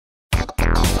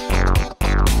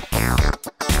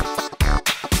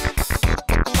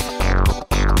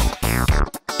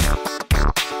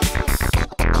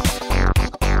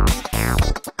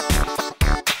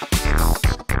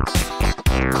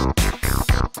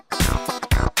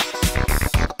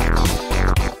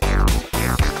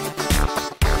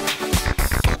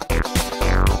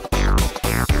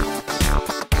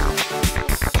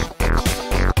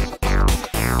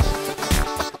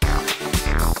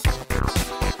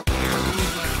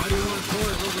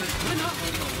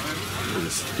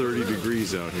30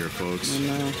 degrees out here, folks. I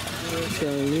know.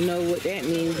 So you know what that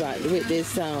means, like with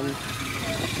this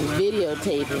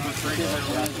videotaping,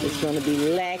 it's going to be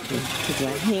lacking because my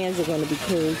hands are going to be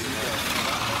cold.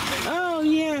 Oh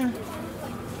yeah,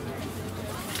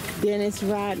 Dennis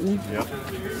Rodney. Yep.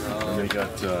 And they got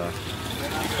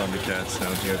Thundercats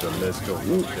down here, the Lesco.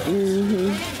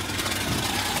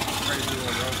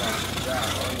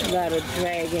 A lot of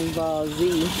Dragon Ball Z.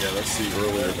 Yeah, let's see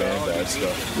earlier Bandai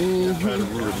stuff. Kind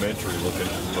of rudimentary looking,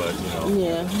 but you know.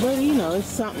 Yeah, but you know, it's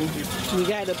something. You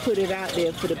got to put it out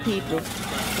there for the people.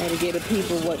 Got to get the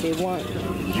people what they want.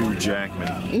 Hugh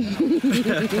Jackman. This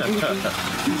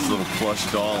little plush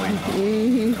dolly.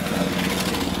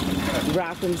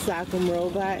 Rock'em Sock'em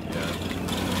Robot.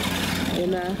 Yeah.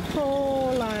 And a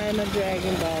whole line of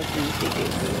Dragon Ball Z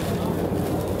figures.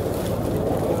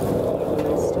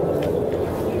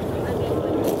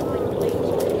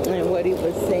 And what he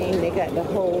was saying, they got the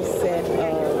whole set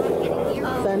of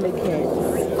Thundercats.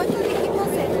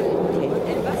 Okay.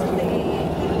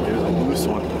 Here's a loose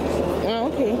one.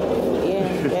 Oh, okay.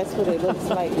 Yeah, that's what it looks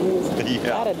like. Loose.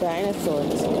 Yeah. A lot of dinosaur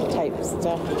type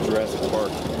stuff. Jurassic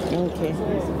Park. Okay.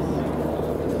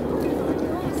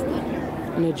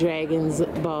 And the Dragon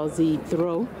Ball Z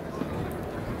throw.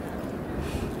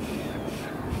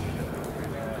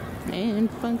 And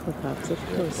Funko Pops, of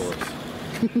course.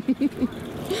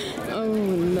 Oh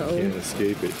no. Can't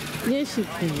escape it. Yes, you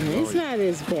can. It's not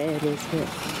as bad as that.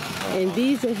 And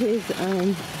these are his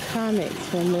comics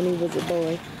from when he was a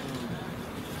boy.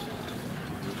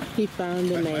 He found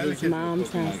them at his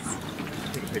mom's house.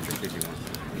 Take a picture if you want.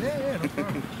 Yeah, no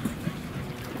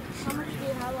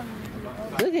problem.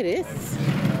 Look at this.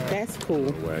 That's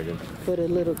cool. Wagon. For the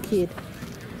little kid.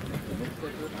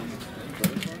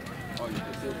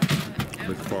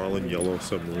 McFarlane Yellow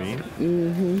Submarine.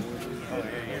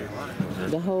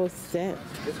 The whole set.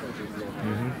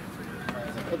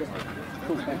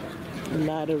 A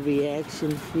lot of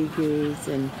reaction figures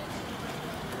and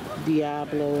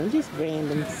Diablo and just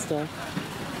random stuff.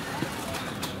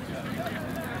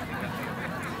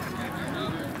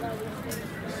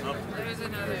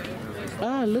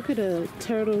 Oh, look at the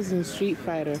Turtles and Street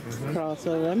Fighter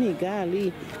crossover. I mean,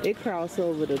 golly, they cross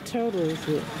over the Turtles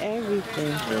with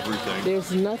everything. Everything.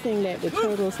 There's nothing that the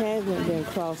Turtles haven't been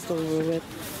crossed over with.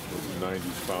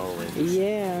 90s Power Rangers.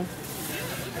 Yeah.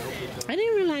 I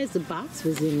didn't realize the box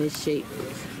was in this shape.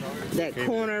 That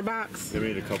corner box. They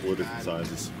made a couple of different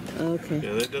sizes. Okay.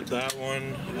 Yeah, they did that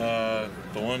one.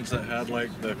 The ones that had like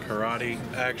the karate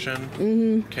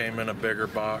action came in a bigger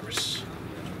box.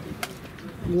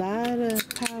 A lot of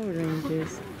Power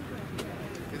Rangers.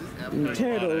 And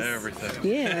turtles. A lot of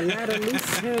everything. Yeah, a lot of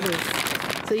loose turtles.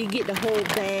 So you get the whole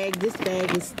bag. This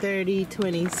bag is 30,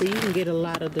 20. So you can get a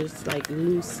lot of this like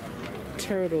loose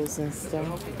turtles and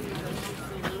stuff.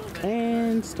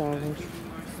 And Star Wars.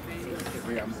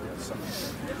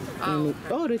 And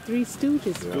the Three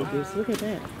Stooges figures. Look at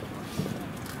that.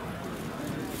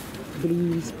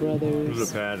 Blues Brothers.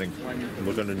 There's a padding.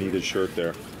 Look underneath his shirt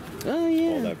there. Oh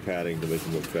yeah. All that padding to make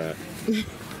him look fat.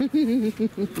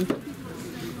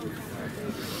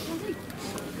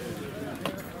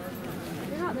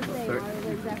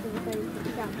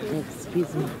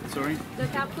 Excuse me. Sorry? The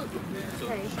capsule.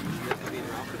 Okay.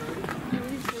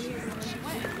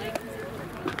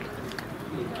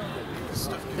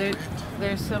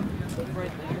 There's some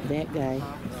right there. That guy.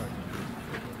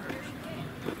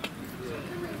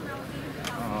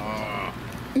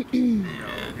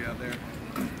 Yeah, there.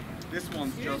 This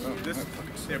one's just,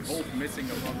 they're both missing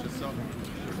a bunch of stuff.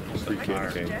 Street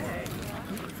Candy Cane.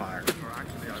 Fire. Or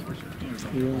actually, I wish it was.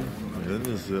 Yeah. And then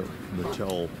there's the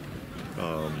Mattel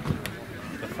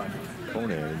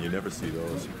Conan, and you never see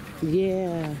those.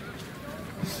 Yeah.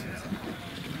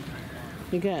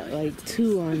 We got like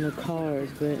 2 on the card,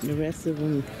 but the rest of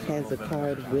them has a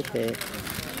card with it.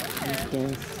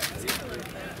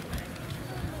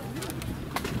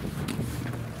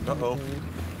 Uh-oh.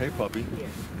 Hey, puppy.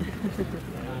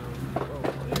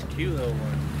 Cute little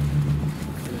one.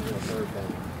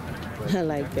 I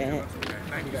like that.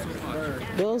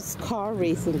 Those car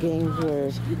racing games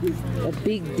were a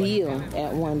big deal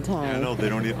at one time. I know, they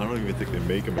don't. I don't even think they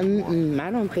make them anymore. I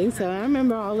don't think so. I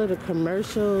remember all of the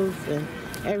commercials and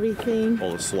everything.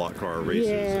 All the slot car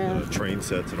races and the train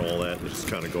sets and all that, they're just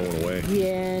kind of going away.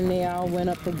 Yeah, and they all went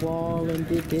up the wall and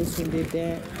did this and did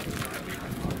that.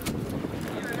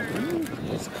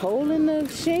 It's cold in the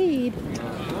shade.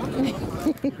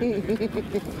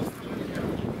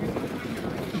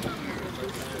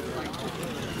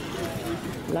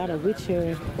 A lot of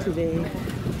Witcher today.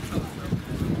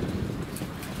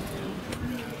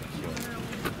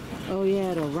 Oh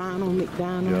yeah, the Ronald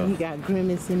McDonald. Yeah. He got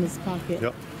Grimace in his pocket.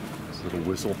 Yep. This little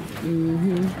whistle.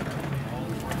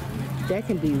 That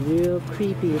can be real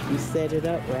creepy if you set it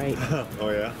up right. Oh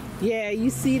yeah? Yeah, you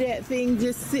see that thing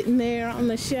just sitting there on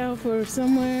the shelf or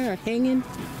somewhere or hanging.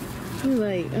 You're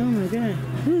like, oh my god,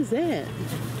 who's that?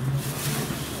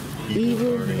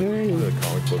 Evil Ernie. The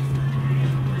comic book.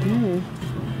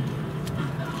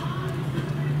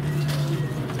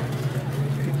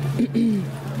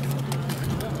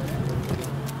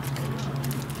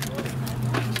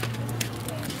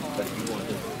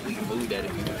 We can move that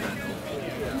if you want.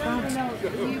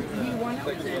 You want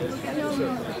it? No.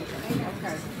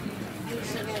 Okay.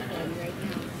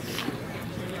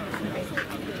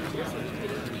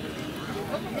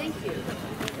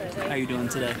 How you doing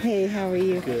today? Hey, how are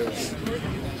you? Good.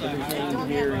 Everything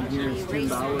here and here is $10.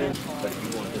 But you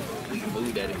want to, we can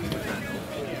move that if you want.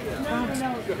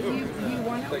 You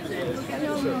want it?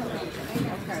 No.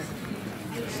 Okay.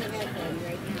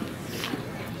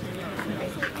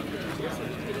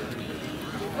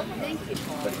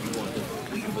 But you want to,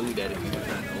 we can move that if you want.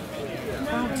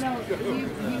 You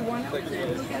want it?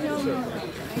 No.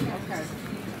 Okay.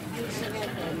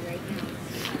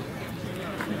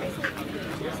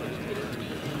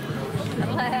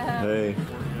 Hey.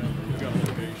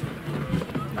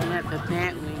 I'm at the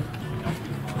back wing.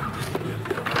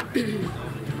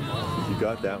 You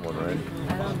got that one, right?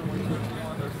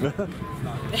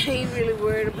 I ain't really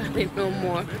worried about it no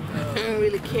more. I don't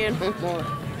really care no more.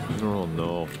 Oh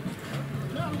no.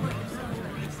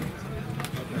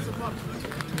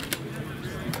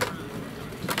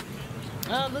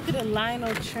 Oh, look at the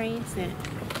Lionel train set.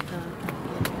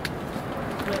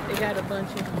 Look, they got a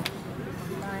bunch of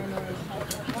Lionels.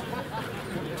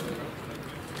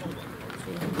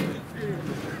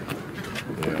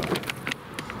 Yeah.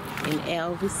 And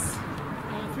Elvis.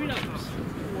 $3.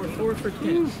 Or 4 for 10.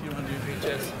 You want to do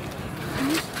VHS?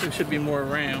 There should be more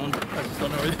around. I just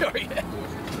don't know where they are yet.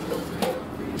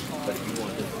 But you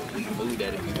want to, we can move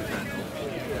that if you want.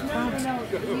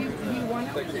 You want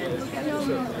it?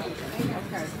 No.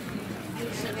 Okay.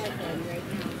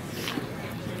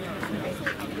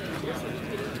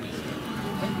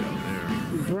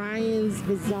 Brian's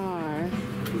Bazaar.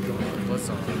 What's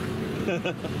up?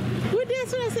 Well,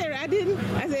 that's what I said. I didn't.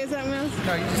 I said something else.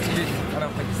 No, you just didn't. I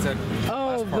don't think you said.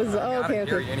 Oh, Bazaar. Okay, I didn't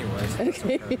hear you anyways.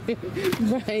 Okay.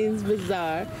 Brian's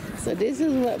Bazaar. So this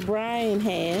is what Brian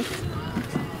has.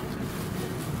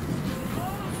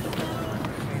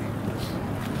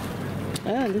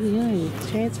 Oh, look at him.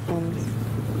 Transformers.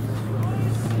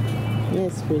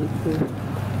 That's pretty cool.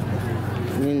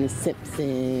 And then the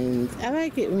Simpsons. I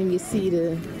like it when you see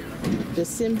the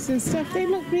Simpsons stuff. They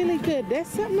look really good. That's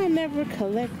something I never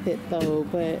collected though,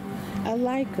 but I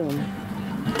like them.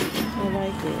 I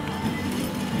like it.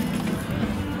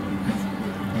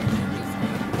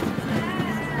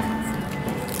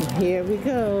 So here we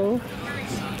go.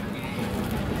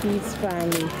 He's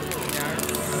finally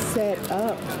set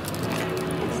up.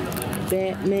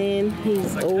 Batman,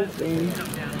 he's open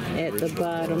at the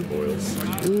bottom.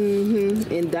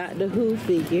 And Doctor Who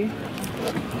figure.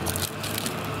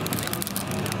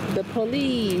 The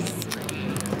police.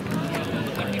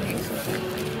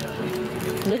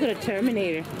 Look at the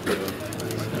Terminator.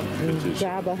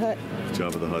 Jabba Hutt.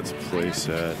 Jabba the Hutt's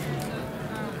playset.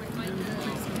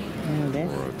 Oh,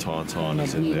 that's Or a Tauntaun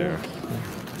is in there.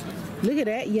 Look at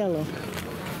that yellow.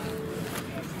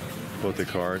 What the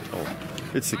card? Oh,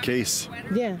 it's the case.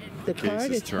 Yeah, the Case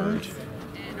card is is turned. fun.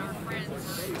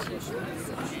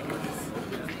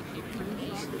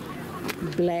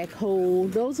 Black hole.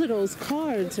 Those are those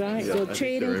cards, right? Yeah, I So think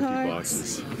trading they're empty cards.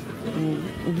 boxes.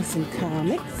 And some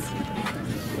comics.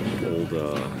 Old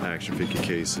action figure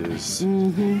cases.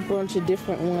 Bunch of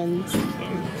different ones.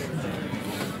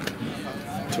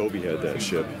 Toby had that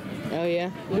ship. Oh yeah.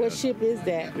 What ship is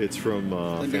that? It's from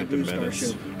Phantom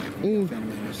Menace.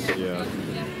 Yeah.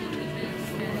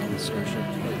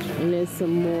 And there's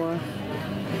some more.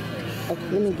 Oh,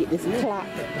 let me get this clock.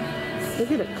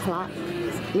 Look at the clock.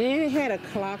 Man, it had a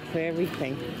clock for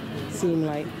everything. Seemed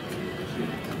like.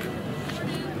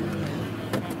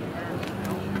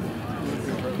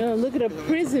 Oh, look at a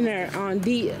Prisoner on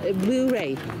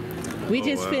Blu-ray. We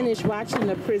just wow. finished watching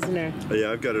The Prisoner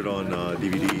Yeah, I've got it on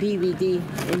DVD. DVD,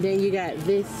 and then you got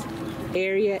this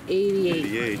Area 88.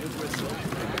 88.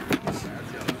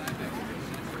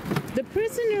 The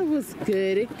Prisoner was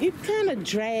good. It kind of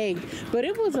dragged, but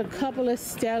it was a couple of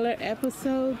stellar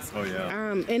episodes. Oh,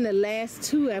 yeah. And the last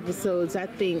two episodes, I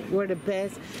think, were the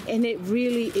best, and it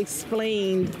really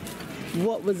explained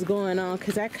what was going on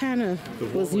because I kind of The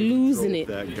one was where he losing drove it.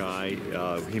 That guy,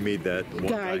 he made that one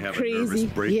guy have Crazy. a nervous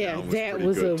breakdown. Yeah, that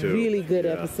was pretty a good, too. really good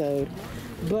Yeah. episode.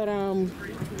 But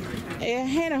I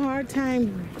had a hard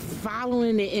time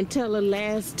following it until the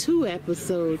last 2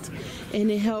 episodes, and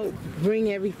it helped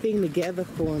bring everything together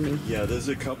for me. Yeah, there's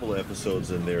a couple of episodes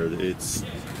in there. It's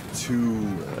too,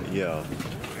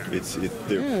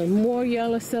 they're More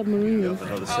yellow submarines.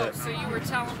 another Oh, set. so you were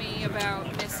telling me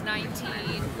about Miss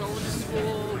 19 going to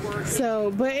school, working.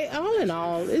 So, but all in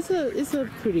all, it's a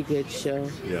pretty good show.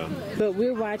 Yeah. But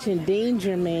we're watching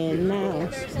Danger Man now.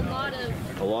 There's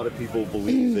A lot of people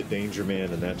believe that Danger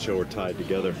Man and that show are tied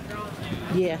together.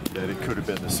 Yeah, That it could have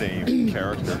been the same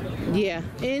character. yeah,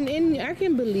 and I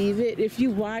can believe it if you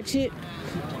watch it.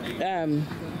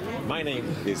 My name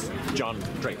is John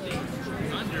Drake.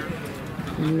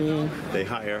 Man, They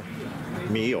hire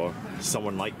me or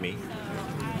someone like me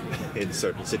in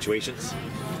certain situations.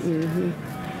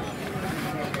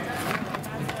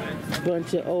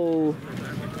 bunch of old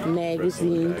Wrestling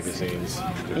magazines. magazines.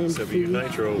 And SW food.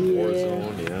 Nitro, Yeah.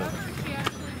 Warzone, yeah.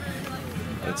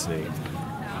 That's neat.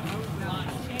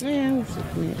 Yeah, I was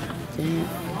looking at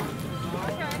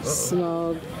that.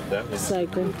 Smog That was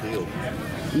cycle. Field.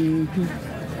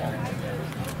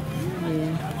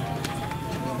 Yeah.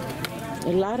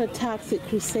 A lot of Toxic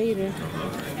Crusader.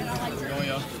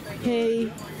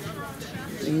 Hey.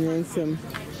 And then some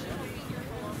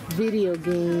video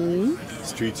games.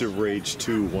 Streets of Rage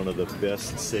 2, one of the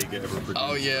best Sega ever produced.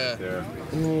 Oh, yeah. Right there.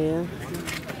 Yeah.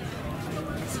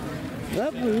 Oh,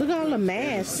 look at all the The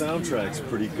masks. soundtrack's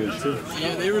pretty good too.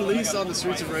 Yeah, they released all the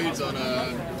Streets of Rage on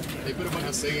they put a bunch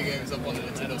of Sega games up on the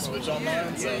Nintendo Switch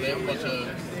online, so they have a bunch of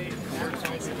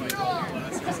basically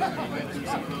classics that we went through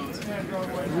some of those.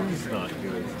 It's not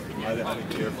good. I didn't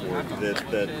care for it.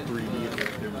 That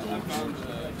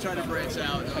 3D. Trying to branch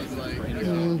out, I was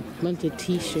like, Bunch of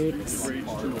t-shirts.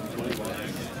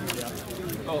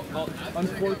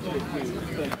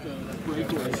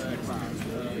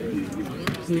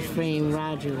 Reframe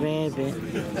Roger Rabbit.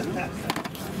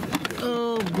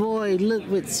 Oh boy, look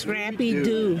what Scrappy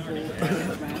do.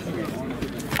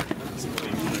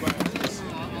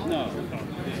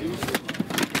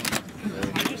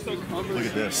 Look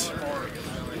at this.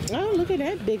 Oh, look at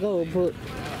that big old book.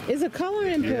 It's a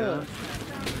coloring book.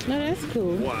 No, that's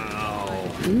cool.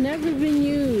 Wow. Never been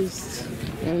used.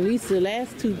 At least the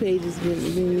last 2 pages been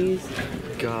used.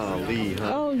 Golly,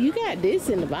 huh? Oh, you got this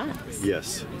in the box.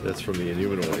 Yes, that's from the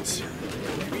Inhumanoids.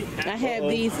 I have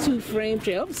these 2 framed.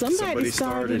 Oh, somebody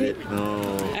started it.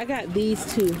 No. I got these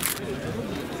 2.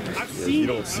 Yeah, you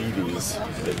don't see these.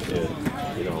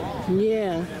 You know,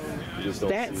 Yeah. you just don't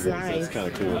That's see these. nice. That's kind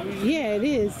of cool. Yeah, it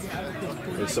is.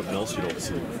 There's something else you don't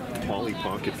see. Polly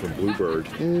Pocket from Bluebird.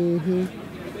 Mm-hmm.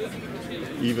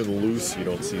 Even loose, you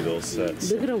don't see those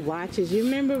sets. Look at the watches. You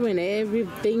remember when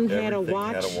everything had a Everything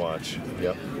watch? had a watch.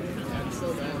 Yep.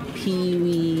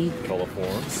 Pee-wee. Color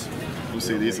forms. You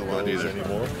see these a Don't lot make those either.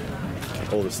 anymore.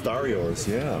 Oh, the Starios,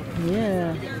 yeah.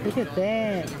 Yeah. Look at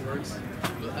that.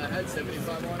 I had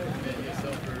 75 on it, and you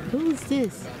sell for Who's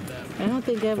this? I don't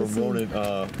think I've ever From seen.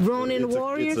 Ronin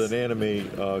Warriors? It's an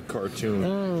anime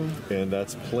cartoon, and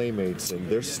that's Playmates, and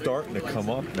they're starting to come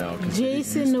up now. 'cause they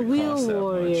Jason used the to Wheel cost that much.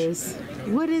 Warriors.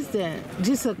 What is that?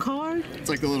 Just a card? It's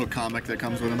like the little comic that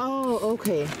comes with them. Oh,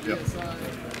 okay. Yep.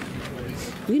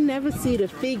 You never see the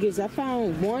figures. I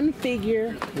found one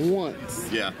figure once.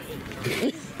 Yeah.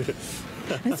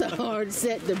 That's a hard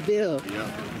set to build. Yeah.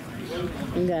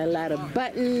 We got a lot of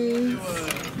buttons,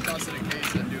 toss it in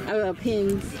case I do.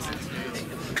 pins.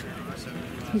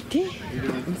 Okay.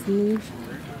 Let's move.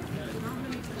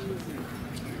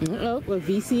 Oh, a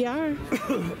VCR.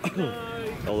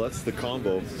 Oh, that's the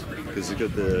combo, because you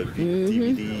got the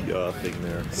DVD thing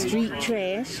there. Street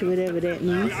trash, whatever that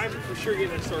means. I'm for sure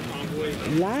getting a store convoy. A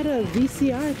lot of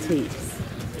VCR tapes.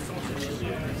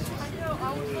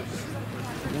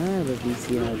 A lot of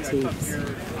VCR tapes.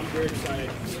 I'm very excited.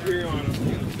 We're on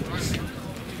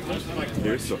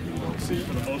Here's something you don't see.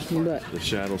 But, The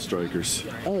Shadow Strikers.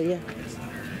 oh yeah.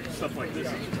 stuff like this.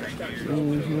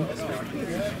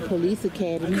 Police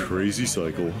Academy. Crazy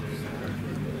Cycle.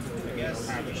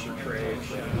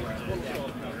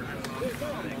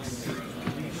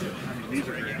 These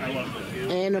are, I love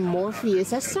them. And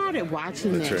Morpheus. I started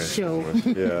watching that show.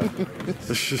 Yeah.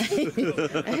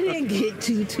 I didn't get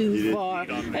too far.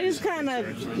 I just kind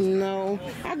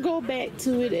of, I go back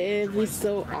to it every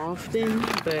so often,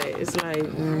 but it's like, I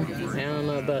don't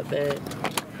know about that.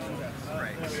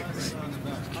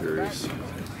 Curious.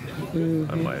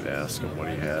 I might ask him what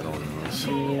he had on those.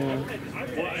 Yeah.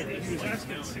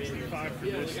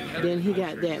 Then he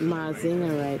got that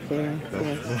Mazinga right there.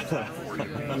 I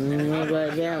don't know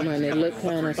about that one. It looked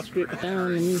kind of stripped down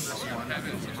to me.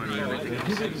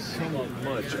 He didn't come up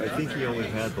much. I think he only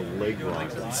had the leg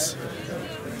rockets.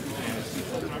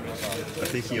 I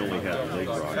think he only had leg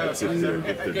rockets if they're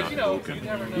not broken.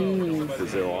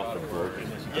 Because they're often broken.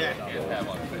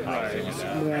 Right.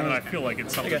 And I feel like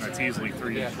it's something that's easily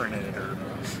 3D printed or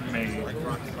made.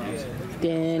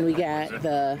 Then we got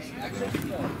the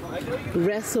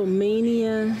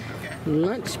WrestleMania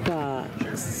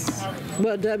lunchbox.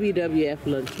 Well, WWF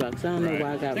lunchbox. I don't know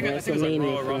why I got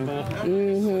WrestleMania from.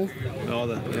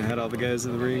 They had all the guys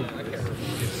in the ring.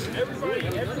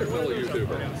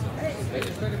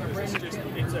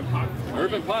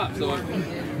 Urban Pop, so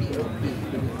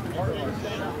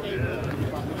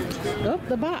Oh,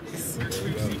 the box.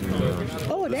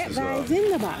 Oh, that guy's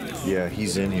in the box. Yeah,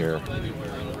 he's in here.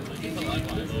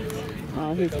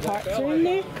 All his parts are in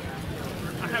there.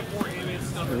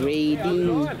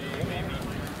 Raiding.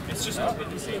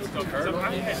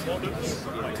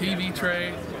 TV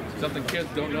tray, something kids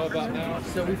don't know about now.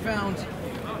 So we found,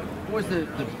 what was the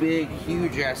big,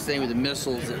 huge ass thing with the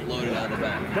missiles that loaded out of the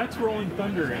back? That's Rolling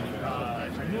Thunder, and I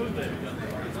know that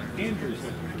Andrews.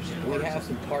 We have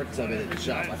some parts of it at the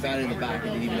shop. I found it in the back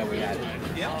and didn't even know we had it.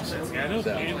 Yeah, I know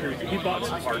Andrews. He bought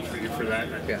some parts for you for that.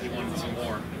 And he wanted some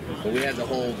more. But we had the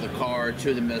car, 2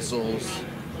 of the missiles,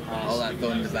 all that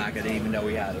thrown in the back. I didn't even know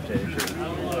we had it.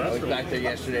 I was back there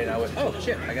yesterday and I went, oh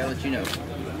shit, I gotta let you know.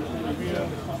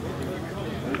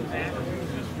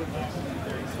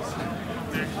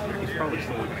 He's probably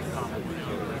still looking at comic.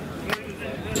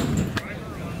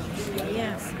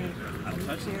 Yes.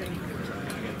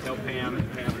 Tell Pam,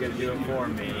 and Pam's gonna do it for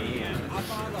me. And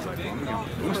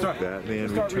we'll start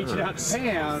reaching out to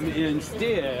Pam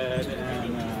instead.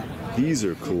 And, these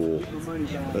are cool.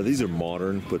 These are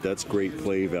modern, but that's great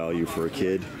play value for a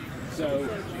kid. so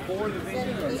for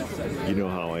the You know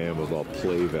how I am about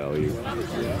play value.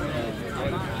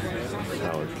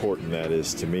 How important that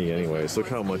is to me anyways. Look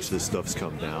how much this stuff's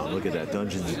come down. Look at that.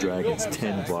 Dungeons & Dragons,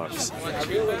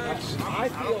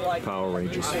 $10. Power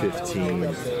Rangers, 15.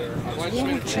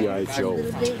 G.I. Joe,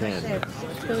 10.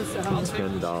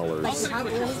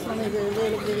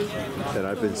 $10. And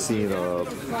I've been seeing a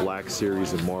Black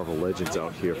Series and Marvel Legends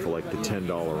out here for like the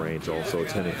 $10 range also,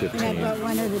 10 and 15.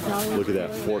 Look at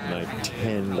that Fortnite,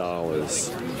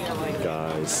 $10,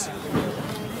 guys.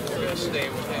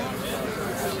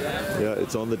 Yeah,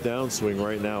 it's on the downswing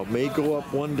right now. May go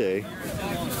up one day,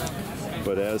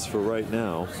 but as for right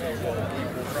now,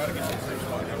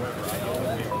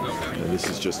 and this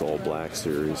is just all Black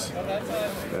Series.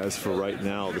 As for right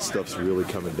now, the stuff's really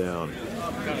coming down.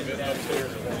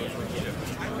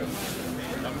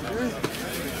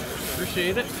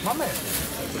 Appreciate it.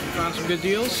 Found some good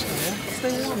deals.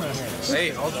 Stay warm out here.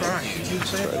 Hey, I'll try.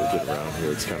 Try to get around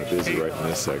here. It's kind of busy right in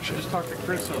this section. I just talked to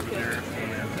Chris over there,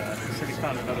 and he said he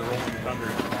found another Rolling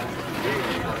Thunder.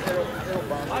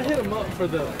 I hit him up for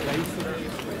the base.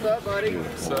 What's up, buddy?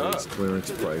 All these clearance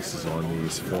prices on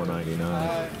these,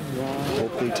 $4.99.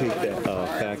 Hope they take that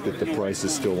fact that the price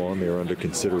is still on there under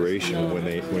consideration when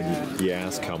you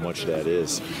ask how much that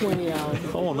is.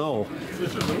 $20. Oh no!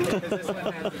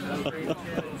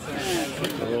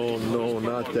 Oh no,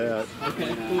 not that.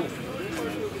 Okay, cool.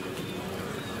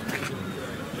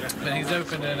 But he's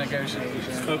open to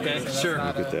negotiations. Okay, sure.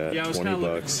 Look at that, Yeah, I was $20 kinda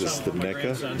looking is for the my NECA.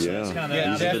 grandson, so Yeah, it's kinda- these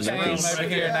are Jeff the came NECAs. over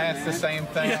here and asked the same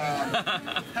thing.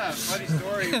 Funny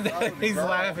story. He's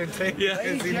laughing too.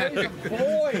 Yeah.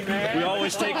 Boy, man. We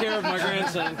always take care of my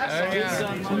grandson.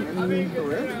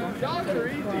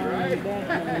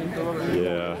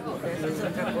 Yeah.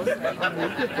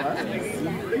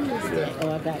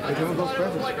 Oh, I got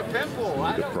it. Like a pimple. Look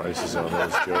at the prices on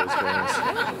those Joe's guys.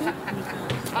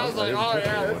 I was like, oh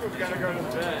yeah, this one's gotta go to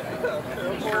bed.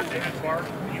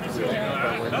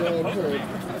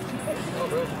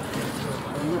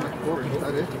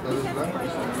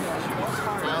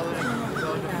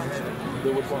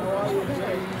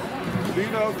 Do you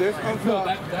know this one's No,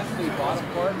 that's the bottom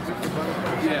part.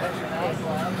 Yeah.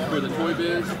 For the Toy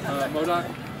Biz, Modoc.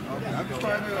 I'm just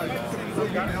trying to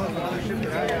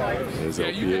There's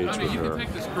LPH with her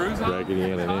Raggedy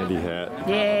Ann and Andy hat.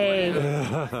 Yay!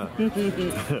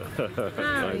 I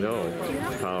know.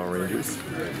 Power Rangers.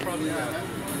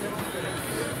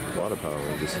 A lot of Power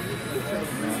Rangers.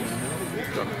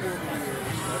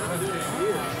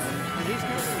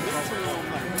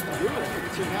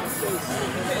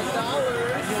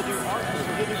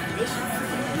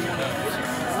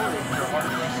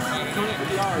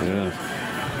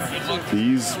 Yeah.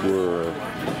 These were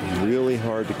really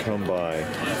hard to come by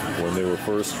when they were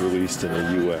first released in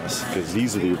the U.S. because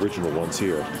these are the original ones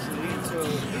here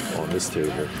on this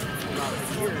table.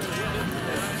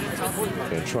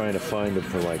 And trying to find them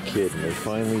for my kid, and they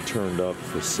finally turned up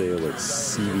for sale at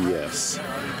CVS.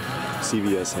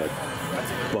 CVS had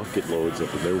bucket loads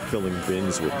of them. They were filling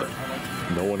bins with them.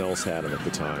 No one else had them at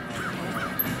the time.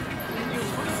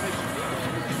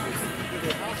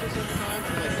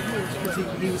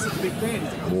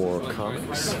 More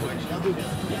comics.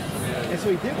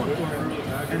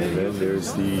 And then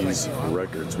there's these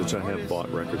records, which I have bought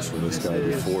records from this guy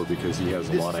before because he has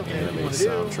a lot of anime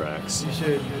soundtracks. You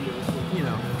should, you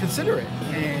know, consider it.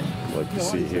 And like you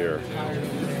see here.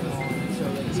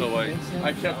 So like,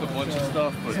 I kept a bunch of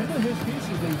stuff, but some of his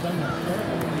pieces they've done that.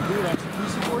 They do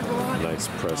execution boards a lot. Nice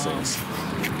pressings.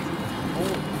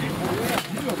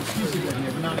 You know the pieces in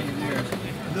here, but not even there.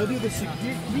 They'll do the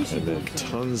execution. And then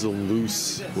tons of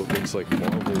loose, what looks like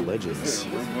Marvel Legends.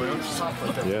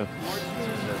 Yeah.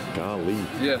 Golly.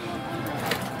 Yeah.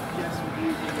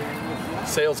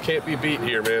 Sales can't be beat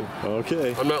here, man.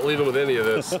 Okay. I'm not leaving with any of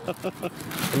this.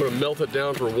 I'm gonna melt it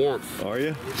down for warmth. Are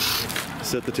you?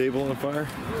 Set the table on fire?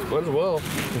 Might as well.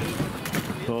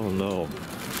 Oh no.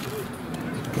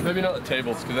 Maybe not the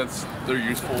tables, because they're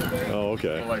useful. Oh,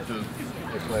 okay. I like to.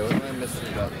 What am I missing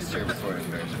about the service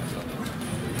organization?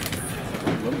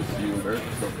 Let me see you, Eric.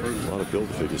 A lot of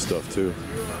Build-A-Figure stuff too.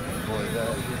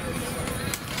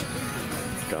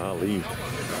 Golly.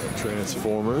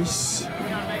 Transformers.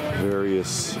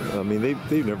 Various, I mean,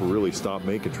 they've never really stopped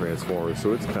making Transformers,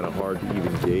 so it's kind of hard to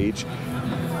even gauge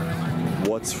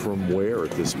what's from where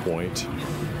at this point,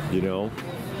 you know?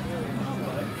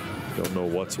 Don't know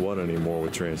what's what anymore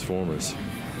with Transformers.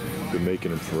 Been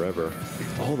making them forever.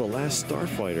 Oh, the last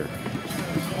Starfighter.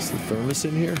 Is the thermos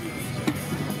in here?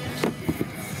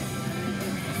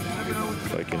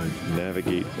 If I can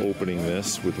navigate opening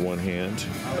this with one hand.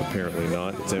 Apparently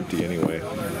not. It's empty anyway.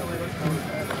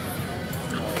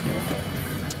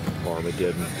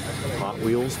 Armageddon. Hot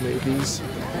Wheels made these.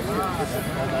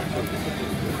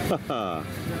 Haha.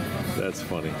 That's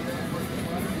funny.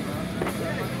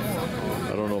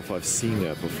 I don't know if I've seen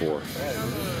that before,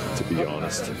 to be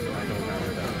honest.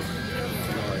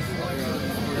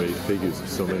 Made figures of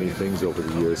so many things over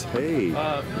the years. Hey,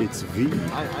 it's V.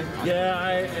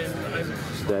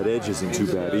 That edge isn't too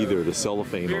bad either. The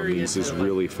cellophane on these is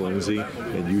really flimsy,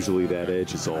 and usually that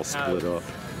edge is all split up.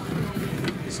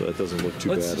 So that doesn't look too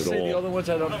bad at all. The other ones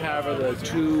I don't have are the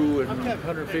 $200 and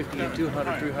 $150 and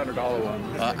 $200, $300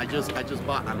 ones. I just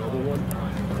bought another one,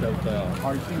 the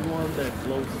RC one that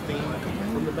blows steam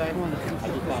from the back. I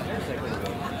just bought the second one.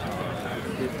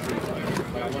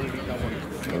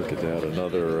 Look at that,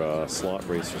 another slot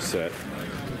racer set.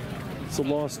 It's a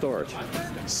lost art.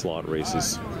 Slot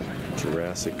races,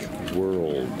 Jurassic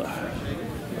World.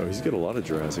 Oh, he's got a lot of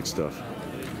Jurassic stuff.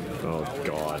 Oh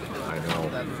God, I know.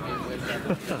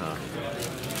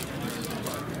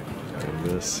 And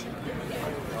this,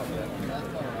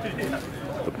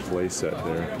 the play set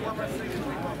there.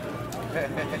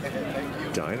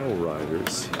 Dino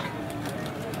Riders.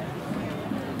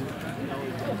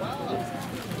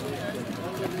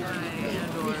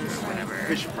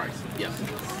 Fish price. Yeah.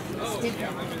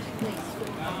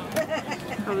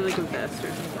 Probably like a vest or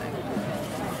something.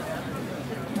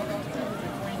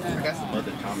 I got some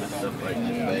other common stuff right in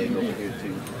this bag over here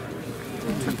too.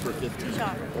 2 for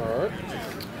 $15. Alright.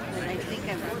 But I think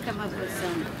I've come up with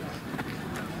some.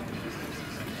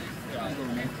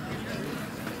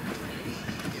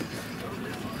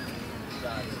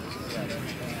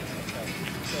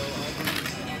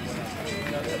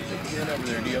 Over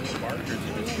there, do you have the markers?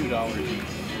 It's $2 each.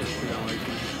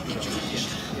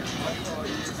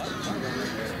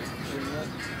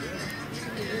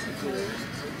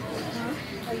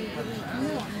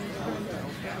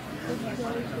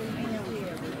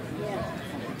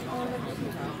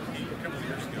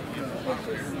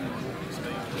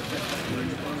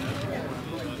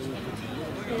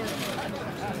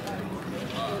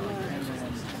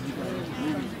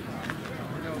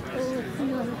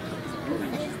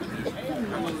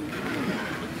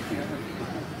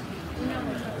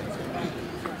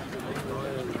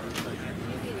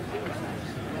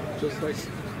 Just like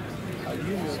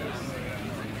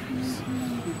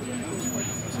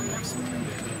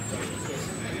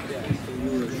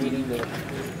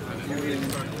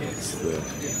It's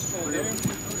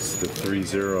the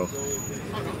 3-0.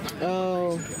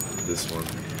 Oh. This one.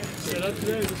 Set up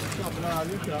today, just shopping out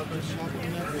of your shop and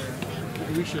shopping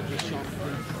everywhere. We should just shop.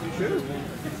 We should.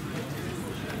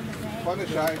 One is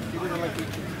shy.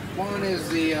 one is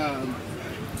the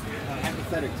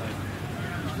apathetic type.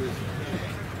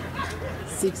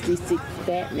 '66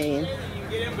 Batman.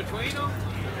 Get in between them?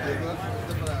 I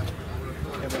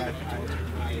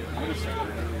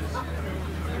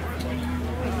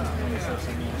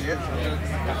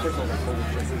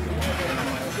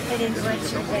didn't want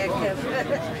you back up.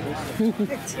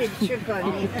 It shook on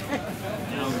me.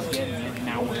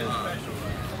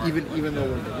 Even though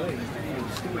we're delayed.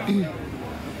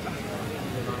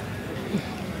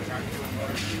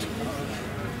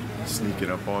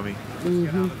 Sneaking up on me.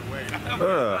 I'm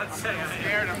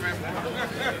scared of him.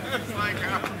 It's like,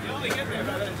 you only get there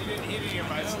because you didn't hit any of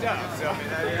my stuff. So, I mean,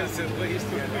 that is at least,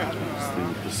 It's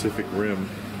the Pacific Rim.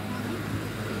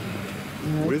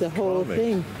 That's the whole comic.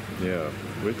 thing. Yeah,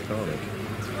 with comic.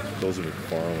 Those are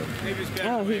McFarlane.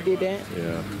 Oh, he did that?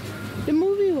 Yeah. The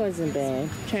movie wasn't bad.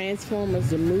 Transformers,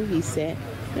 the movie set.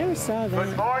 Never saw that.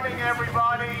 Good morning,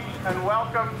 everybody, and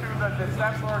welcome to the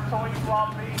December Toy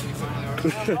Swap meeting.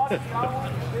 Beautiful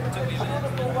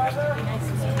weather.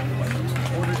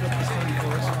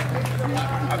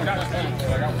 I've got two.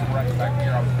 I got one right back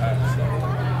here on the pass.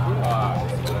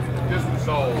 This one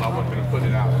sold. I wasn't going to put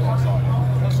it out until I saw it.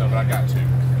 So, but I got two.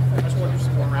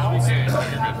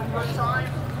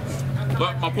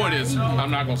 But my point is,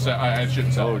 I'm not going to sell. I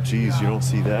shouldn't sell. Oh, geez, you don't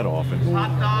see that often.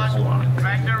 Hot dog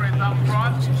vendor is up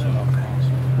front.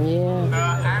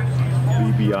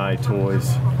 Yeah. BBI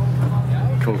toys.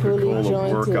 Coca-Cola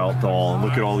jointed. workout doll. And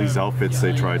look at all these outfits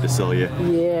they tried to sell you.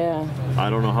 Yeah. I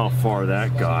don't know how far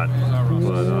that got,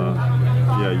 but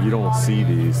yeah, you don't see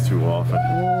these too often.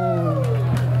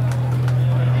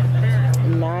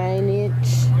 9-inch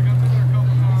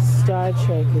Star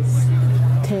Trek is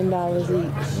 $10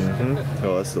 each.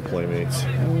 Oh, that's the Playmates.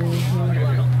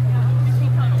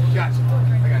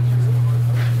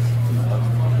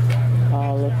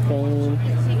 Hall of Fame,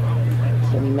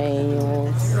 the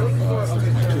manuals.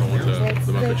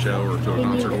 The Muppet Show or to a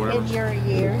concert or whatever. In your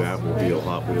year. Batmobile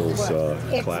Hot Wheels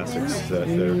classics set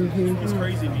there. It's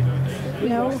crazy me though.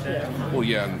 No. Well,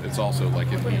 yeah, and it's also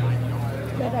like in here.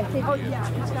 But I think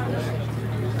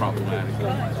Problematic.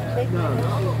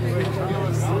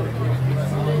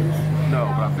 No,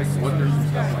 but I think what there's some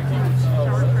stuff like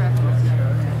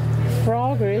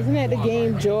Frogger, isn't that the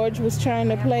game George was trying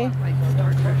to play?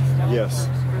 Yes.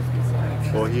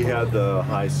 Well, he had the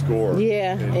high score.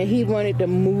 Yeah, and he wanted to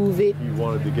move it. He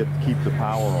wanted to keep the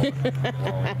power on.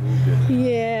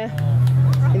 Yeah.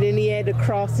 And then he had to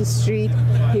cross the street.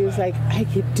 He was like, I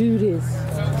could do this.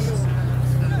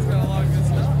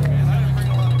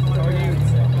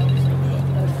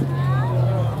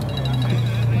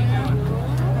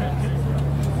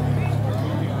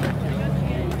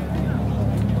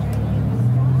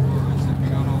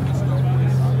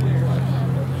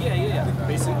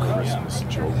 Christmas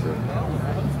Joker.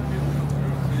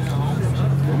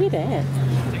 Look at that.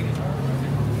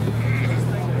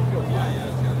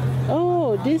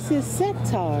 Oh, this is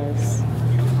Sectars.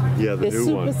 Yeah, the new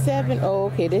Super one. 7. Oh,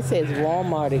 okay. This says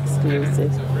Walmart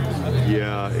exclusive.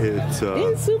 Yeah, it's.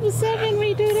 Didn't Super 7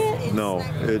 redo that? No,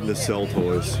 in the Cell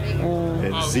Toys.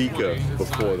 And Zika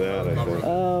before that, I think.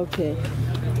 Oh, okay.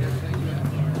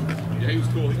 Yeah, he was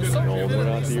cool. No, they're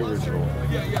not the original.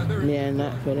 Yeah,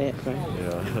 not for that price.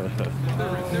 Yeah.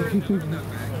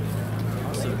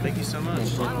 Awesome. Thank you so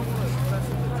much.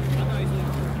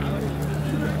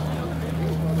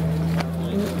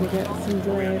 We got some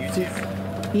glasses.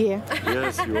 Yeah.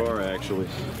 Yes, you are actually.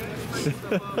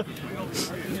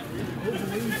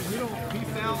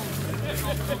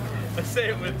 I say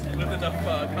it with enough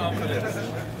confidence.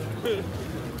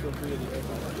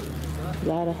 A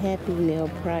lot of Happy Meal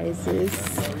prizes.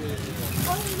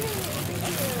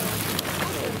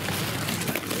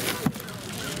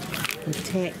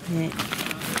 Attack pack.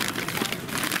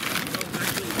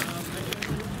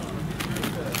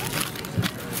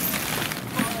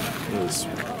 Those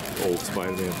old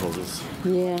Spider-Man puzzles.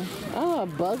 Yeah. Oh,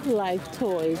 Bug Life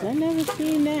toys. I never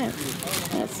seen that.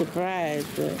 Not surprised,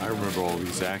 but. I remember all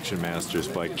these Action Masters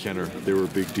by Kenner. They were a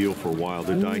big deal for a while.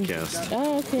 They're die-cast.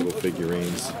 Oh, okay. Little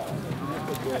figurines.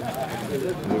 And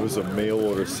there was a mail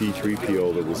order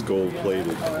C-3PO that was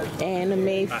gold-plated. Anime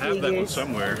figures. I have that one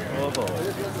somewhere. Oh.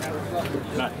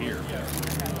 Not here.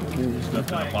 There's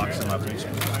nothing in a box in my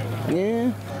basement.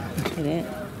 Yeah. Look at that.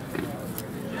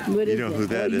 What You is know it? who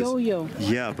that is? Yo-yo.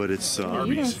 Yeah, but it's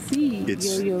You don't see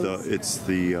it's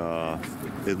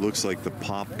it looks like the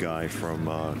pop guy from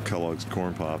Kellogg's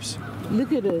Corn Pops.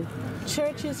 Look at the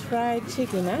Church's Fried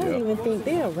Chicken. I don't even think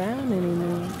they're around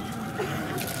anymore.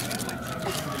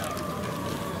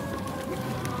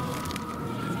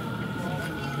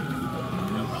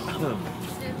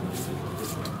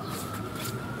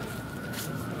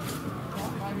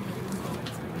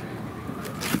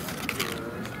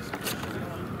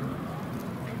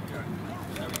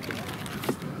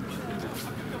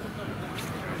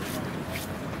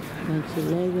 Bunch of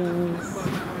Legos.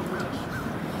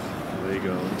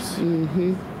 Legos.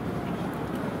 Mm-hmm.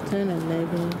 Ton of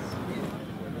Legos.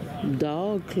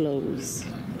 Dog clothes.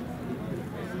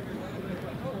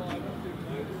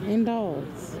 And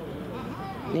dogs.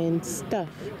 And stuff.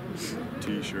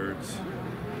 T-shirts.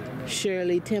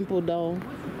 Shirley Temple doll.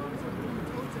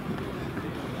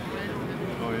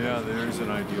 Oh yeah, there's an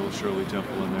ideal Shirley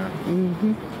Temple in there.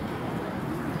 Mm-hmm.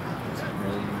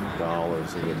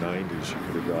 $10 in the 90s, you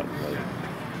could have gotten like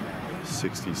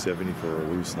 60, 70 for a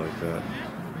loose like that.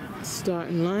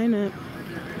 Starting lineup.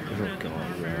 Oh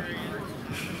God, yeah.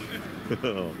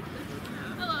 Hello.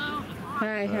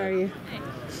 Hi, how are you?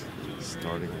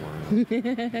 Starting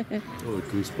lineup. Oh, the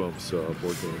Goosebumps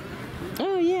board game.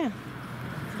 Oh yeah.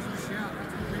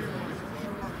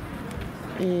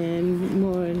 And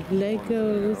more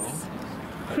Legos.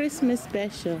 Christmas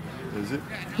special. Is it?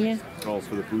 Yeah. All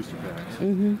for the booster packs.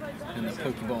 Mm-hmm. And the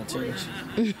Pokeball tins.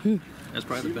 That's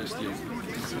probably the best deal.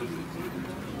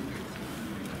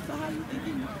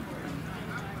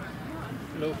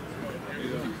 Nope.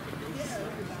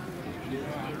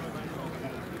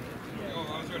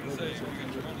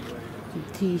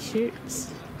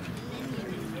 T-shirts.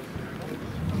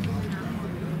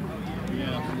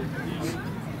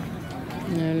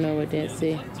 I don't know what that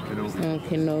says. Kenobi. Oh,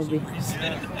 Kenobi.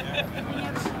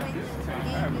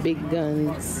 Big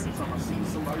guns.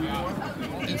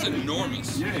 It's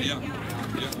enormous. Yeah.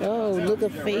 Oh, look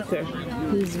at Faker.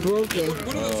 He's broken.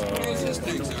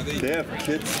 They have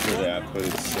kits for that, but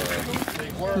it's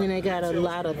And I got a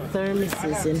lot of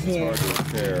thermoses in here. hard to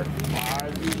repair.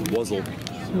 Wuzzle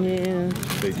Yeah.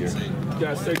 figure.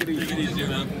 Guys, take it easy,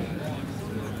 man.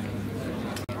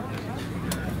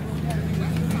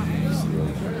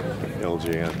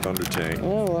 LJN Thunder Tank.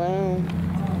 Oh, wow.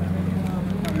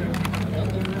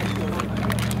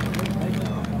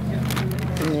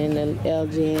 And then the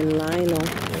LGN Lionel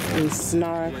and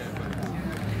Snarf.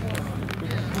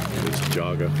 It's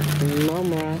Jaga.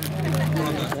 Mumra.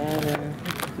 Jaga.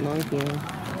 Monkey.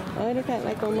 Oh, they got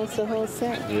like almost the whole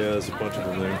set. Yeah, there's a bunch of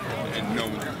them there.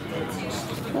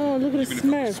 Oh, look at the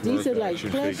Smurfs. These are like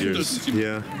Action plushies. figures.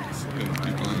 Yeah.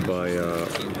 By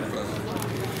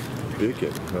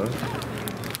Bickett, huh?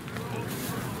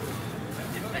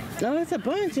 Oh, it's a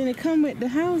bunch, and it come with the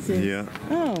houses. Yeah.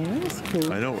 Oh, that's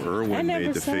cool. I know Irwin I never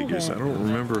made the saw figures. that. I don't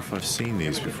remember if I've seen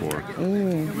these before.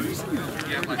 Mm.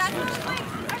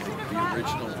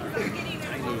 Original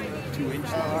 2-inch.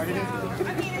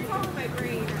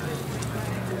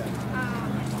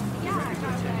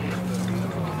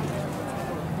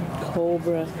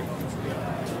 Cobra.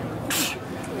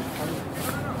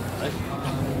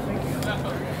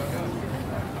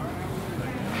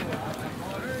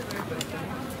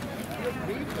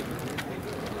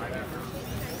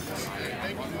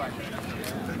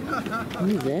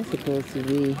 Who's that supposed to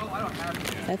be?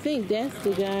 I think that's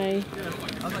the guy.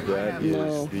 That is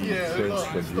No. the Prince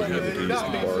from Beauty and the Beast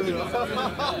and Bargain.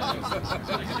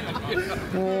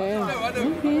 Oh, yeah.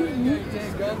 Okay.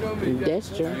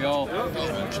 Destro.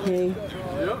 Hey.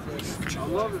 I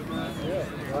love it, man.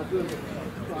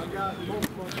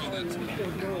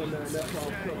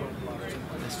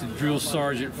 That's the drill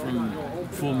sergeant from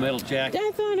Full Metal Jacket.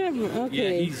 That's on him.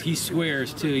 Okay. Yeah, he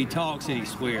swears too. He talks and he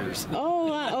swears.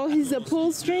 Oh, he's a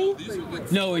pull string?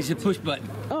 No, he's a push button.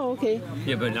 Oh, okay.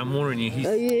 Yeah, but I'm warning you,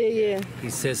 Oh, yeah. he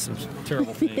says some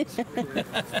terrible things.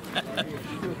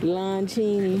 Lon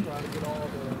Chaney.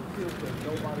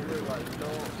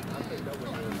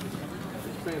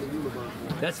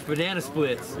 That's banana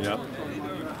splits. Yep.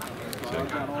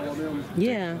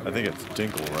 Yeah. I think it's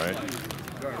Dinkle, right?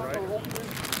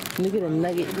 Look at the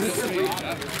nuggets.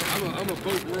 I'm a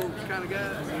boat road kind of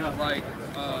guy. Like,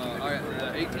 I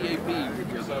got ATAP.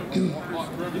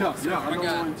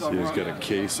 See, he's got a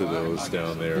case of those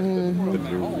down there. Mm-hmm. The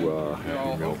new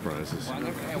Happy Meal prizes.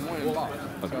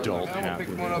 Adult Happy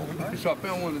Meal. So I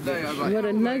found one today. I was like, Well,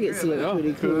 the nuggets look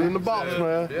pretty Put it cool. in the box,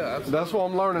 man. That's what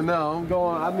I'm learning now. I'm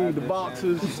going, I need the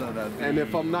boxes, and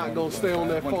if I'm not going to stay on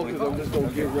that focus, I'm just going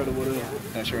to get rid of whatever.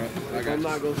 That's right. I'm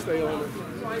not going to stay on it.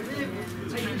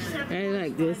 I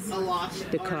like this.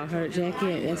 The Carhartt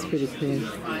jacket. That's pretty cool.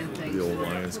 The old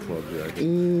Lions Club jacket.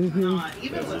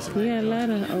 Mm-hmm. Yeah, a lot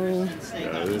of old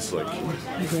Yeah, this is like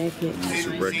jackets. just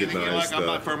recognize I'm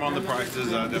not the. firm on the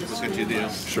prices. I'll definitely get you a deal.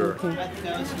 Sure.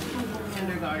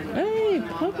 Hey,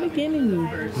 Public Enemy.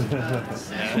 Yeah,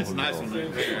 it's a nice one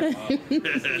right there.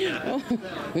 Yeah, I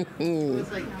like that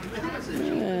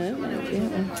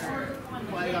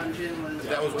one. If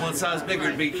that was one size bigger,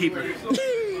 it'd be a keeper.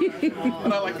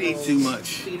 But I like to eat too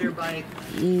much.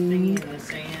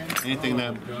 Anything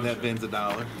that bends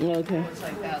 $1. Okay.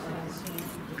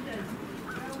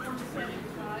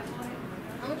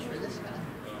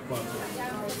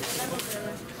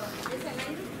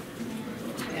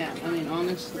 Yeah, I mean,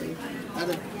 honestly, out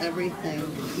of everything, I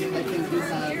think you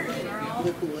have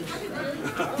the coolest.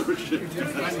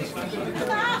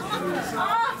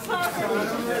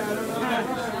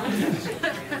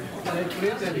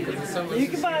 You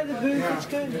can buy the booth, it's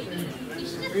good.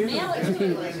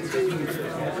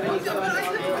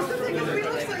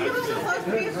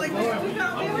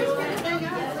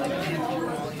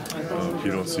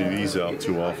 You don't see these out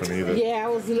too often either. Yeah, I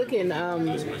was looking. I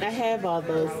have all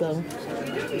those, though.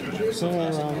 I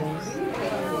have all those.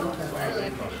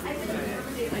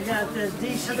 I got the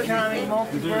DC comic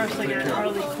multiverse. I got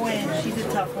Harley Quinn. She's a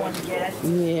tough one to get.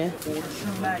 Yeah.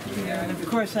 Come back here. And of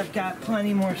course, I've got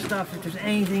plenty more stuff. If there's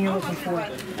anything you're looking for,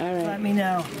 let me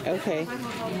know. Okay.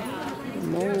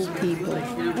 Mole people.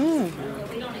 Mm.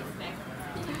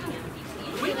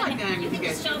 We like that. You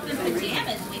can show them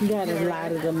pajamas. Got a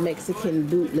lot of the Mexican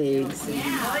bootlegs.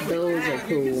 Those are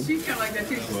cool. She's kind of like that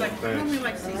too. She's like, I only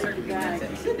like to see certain guys.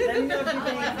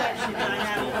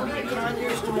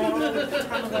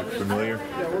 Familiar?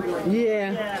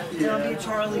 Yeah. There'll be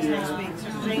Charlie's next week.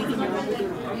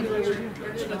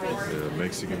 Yeah,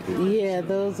 Mexican food. Yeah,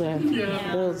 those are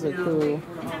cool.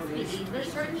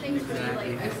 There's certain things that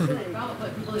like I feel about,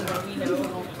 but people don't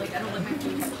know. Like I don't like my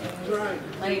food.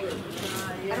 Like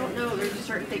I don't know. There's just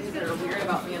certain things that are weird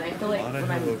about me, and I feel like when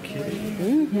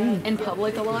I'm in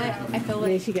public a lot, I feel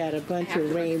like. Yeah, she got a bunch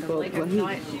of rainbow. Well, he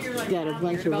got a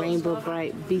bunch of rainbow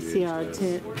bright VCR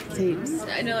tapes.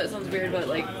 I know that sounds weird, but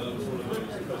like.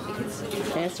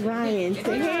 That's Ryan.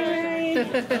 Say hey,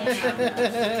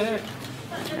 Ryan.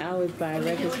 I always buy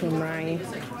records from Ryan.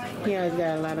 He always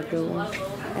got a lot of good ones.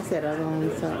 I said other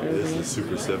ones saw earlier. This is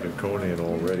Super 7 Conan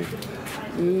already.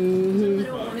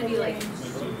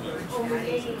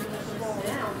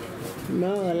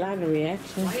 No, a lot of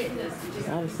reaction. A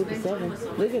lot of Super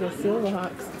 7s. Look at the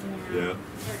Silverhawks. Yeah.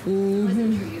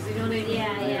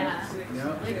 Yeah.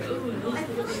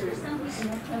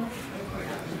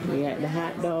 We got the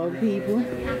hot dog people.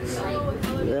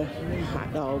 The hot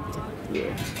dogs.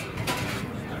 Yeah.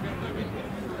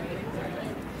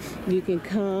 You can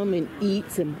come and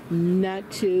eat some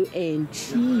nacho and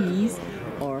cheese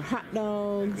or hot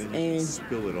dogs and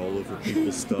spill it all over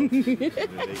people's stuff. And then they get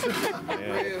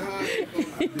mad.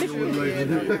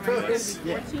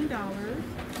 $14.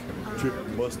 Drip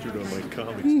mustard on my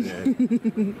comics,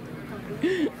 man.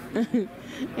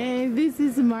 And this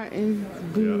is Martin's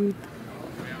booth.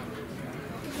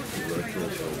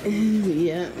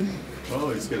 Yeah.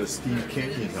 Oh, he's got a Steve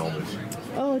Canyon helmet.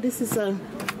 Oh, this is a.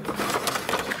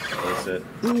 What's that?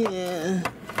 Yeah.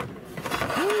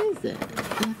 What is it?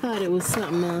 I thought it was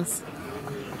something else.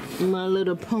 My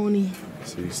Little Pony.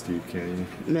 See Steve Canyon.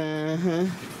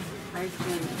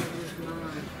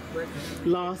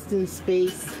 Lost in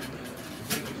Space.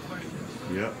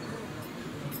 Yep.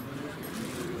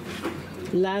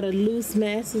 A lot of loose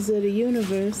Masters of the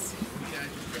Universe.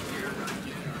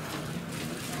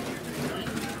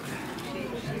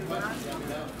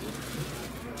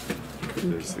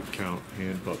 There's the Count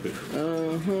hand puppet.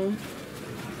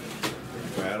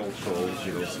 Battle trolls,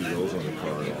 you don't see those on the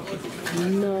card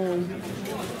often. No.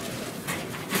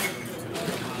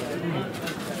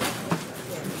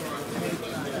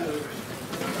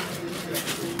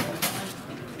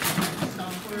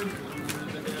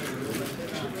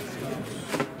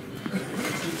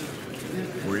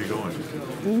 Where are you going?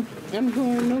 I'm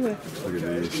going nowhere. Look at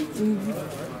these.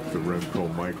 The Remco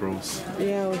Micros.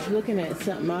 Yeah, I was looking at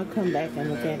something. I'll come back and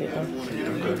look at it.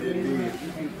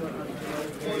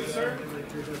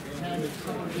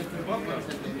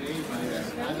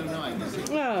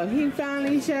 Oh, he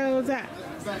finally shows up.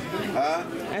 Huh?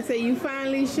 I said you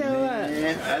finally show up.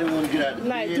 Yeah, I didn't want to get out the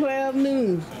Like bed. 12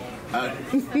 noon. I'm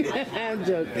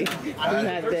joking. I'm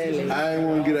not that late. I didn't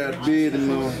want to get out of bed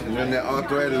anymore. And then that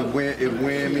arthritis is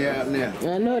wearing me out now.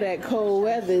 I know that cold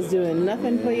weather is doing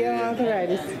nothing for your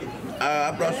arthritis.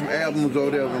 I brought some albums over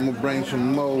there. I'm going to bring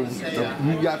some more.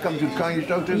 Y'all come to the Conyers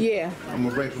show too? Yeah. I'm going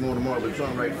to bring some more tomorrow, but it's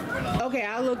on right now. Okay,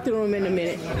 I'll look through them in a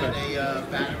minute.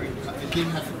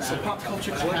 So Pop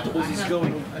Culture Collectibles is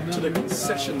going to the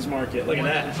concessions market. Look at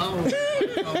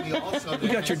that. You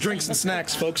got your drinks and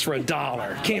snacks, folks, for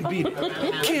 $1. Can't beat it.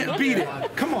 Can't beat it.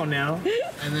 Come on now.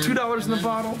 $2 in the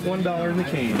bottle, $1 in the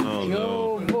can. Oh, no.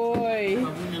 Oh, boy.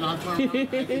 I thought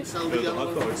Skin's going to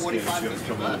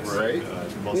come over, right?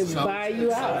 We'll buy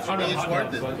you out. It's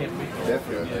worth it.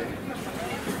 Definitely.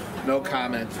 No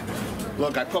comment.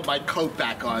 Look, I put my coat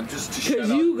back on just to shut up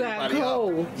you got everybody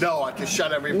cold. up. No, I can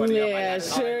shut everybody up. Yeah,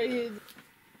 sure you.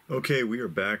 Okay, we are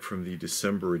back from the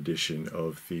December edition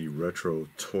of the Retro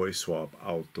Toy Swap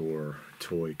Outdoor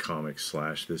Toy Comics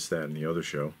 / this, that, and the other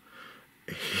show.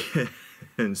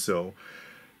 And so,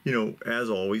 you know, as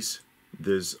always,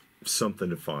 there's something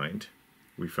to find.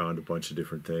 We found a bunch of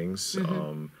different things.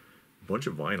 A bunch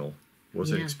of vinyl.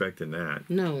 Wasn't expecting that.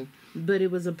 No, but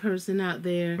it was a person out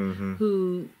there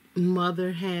who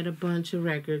mother had a bunch of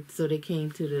records, so they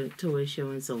came to the toy show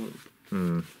and sold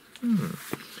them.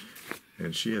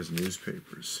 And she has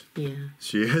newspapers. Yeah.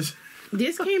 She has.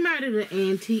 This came out of the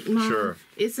antique mall. Sure.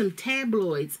 It's some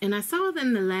tabloids, and I saw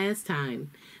them the last time.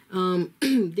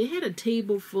 They had a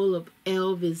table full of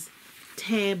Elvis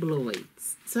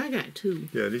tabloids. So I got 2.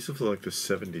 Yeah, these are like the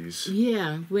 70s.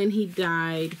 Yeah, when he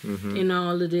died and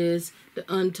all of this, the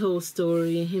untold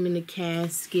story, him in the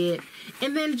casket.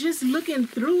 And then just looking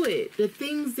through it, the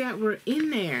things that were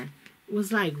in there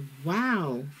was like,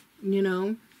 wow, you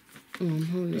know?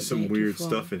 There's some weird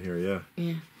stuff in here, yeah.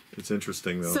 Yeah. It's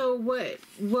interesting, though. So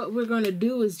what we're going to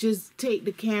do is just take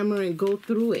the camera and go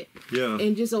through it. Yeah.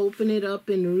 And just open it up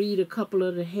and read a couple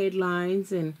of the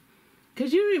headlines. And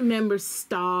because you remember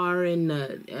Star and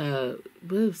the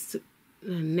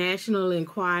National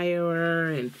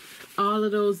Enquirer and all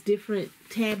of those different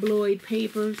tabloid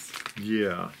papers.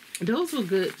 Yeah. Those were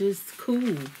good, just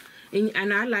cool.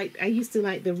 And I used to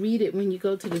like to read it when you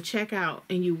go to the checkout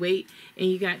and you wait and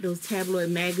you got those tabloid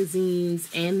magazines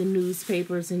and the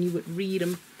newspapers and you would read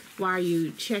them while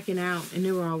you checking out, and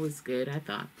they were always good, I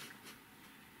thought.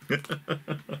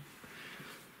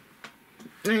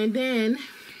 And then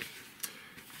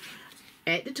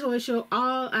at the toy show,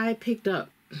 all I picked up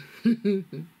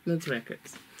was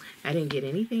records. I didn't get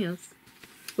anything else.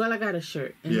 Well, I got a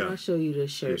shirt, and I'll show you the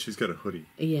shirt. Yeah, she's got a hoodie.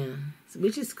 Yeah,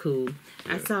 which is cool.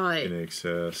 Yeah, I saw it. In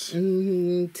excess.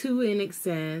 2 in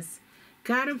excess.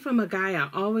 Got them from a guy I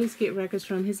always get records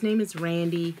from. His name is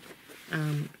Randy.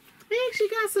 They actually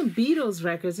got some Beatles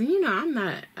records, and you know I'm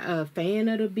not a fan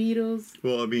of the Beatles.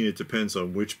 Well, I mean, it depends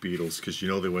on which Beatles, because you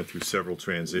know they went through several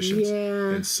transitions. Yeah.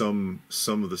 And some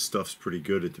of the stuff's pretty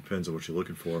good. It depends on what you're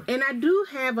looking for. And I do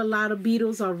have a lot of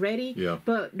Beatles already. Yeah.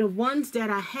 But the ones that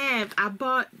I have, I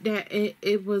bought that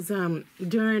it was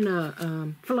during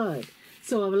a flood.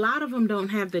 So a lot of them don't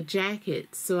have the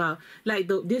jackets. So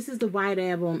this is the White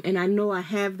Album, and I know I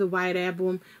have the White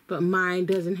Album, but mine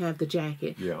doesn't have the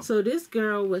jacket. Yeah. So this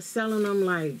girl was selling them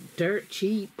like dirt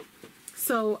cheap.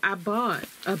 So I bought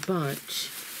a bunch.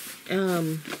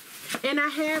 And I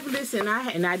have listened.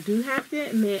 I do have to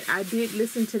admit, I did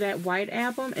listen to that White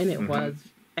Album, and it was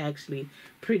actually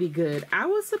pretty good. I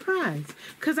was surprised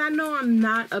because I know I'm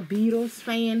not a Beatles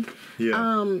fan.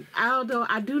 Yeah. Although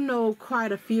I do know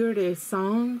quite a few of their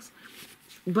songs,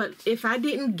 but if I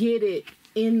didn't get it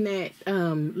in that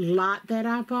lot that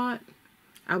I bought,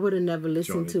 I would have never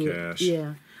listened to it.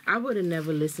 Yeah. I would have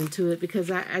never listened to it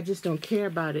because I just don't care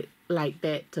about it like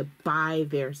that to buy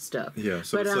their stuff. Yeah,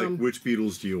 so it's like, which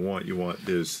Beatles do you want?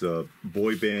 There's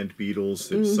boy band Beatles,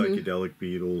 there's psychedelic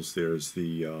Beatles, there's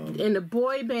the... And the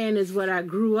boy band is what I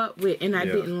grew up with, and I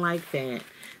didn't like that.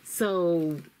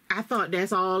 So I thought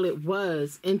that's all it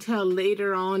was until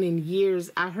later on in years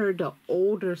I heard the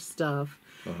older stuff.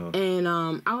 And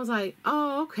I was like,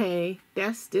 oh, okay,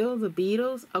 that's still the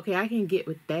Beatles? Okay, I can get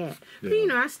with that. Yeah. But, you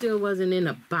know, I still wasn't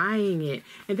into buying it.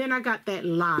 And then I got that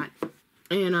lot,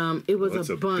 and it was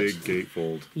a bunch. That's a big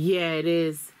gatefold. Yeah, it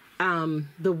is.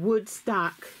 The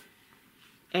Woodstock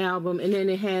album, and then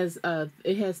it has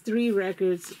 3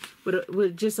 records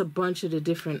with just a bunch of the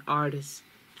different artists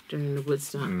during the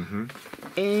Woodstock.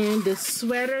 And the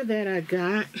sweater that I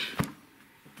got,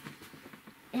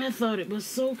 I thought it was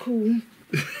so cool.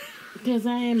 Because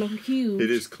I am a huge...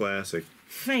 It is classic.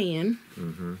 ...fan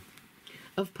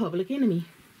of Public Enemy.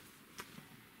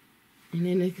 And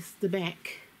then it's the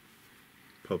back.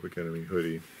 Public Enemy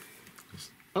hoodie.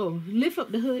 Oh, lift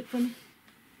up the hood for me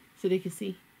so they can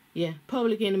see. Yeah,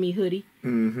 Public Enemy hoodie.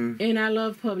 And I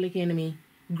love Public Enemy.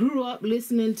 Grew up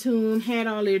listening to them, had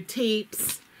all their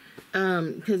tapes.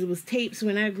 Because it was tapes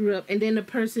when I grew up. And then the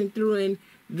person threw in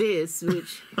this,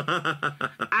 which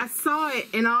I saw it,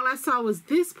 and all I saw was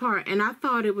this part, and I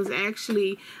thought it was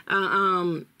actually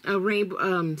a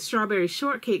rainbow strawberry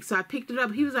shortcake. So I picked it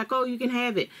up. He was like, "Oh, you can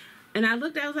have it," and I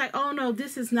looked. I was like, "Oh no,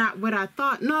 this is not what I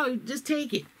thought. No, just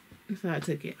take it." So I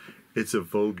took it. It's a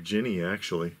Vogue Ginny,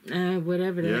 actually.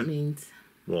 Whatever that means.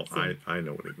 Well, so, I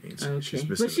know what it means. Okay. She's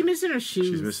missing her shoes.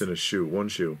 She's missing a shoe. One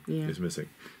shoe is missing.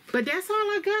 But that's all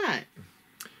I got.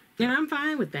 And I'm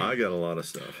fine with that. I got a lot of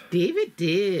stuff. David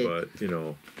did. But, you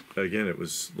know, again, it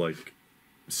was like,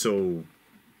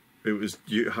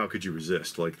 how could you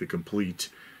resist? Like the complete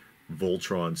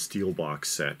Voltron steel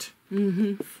box set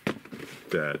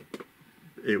that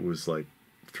it was like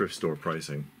thrift store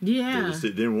pricing. Yeah.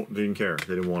 They didn't care.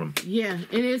 They didn't want them. Yeah, and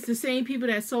it's the same people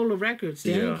that sold the records.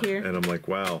 They didn't care. And I'm like,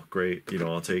 wow, great.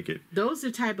 I'll take it. Those are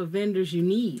the type of vendors you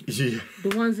need. Yeah.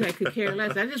 The ones that could care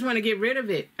less. I just want to get rid of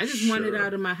it. I just want it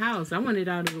out of my house. I want it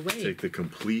out of the way. Take the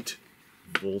complete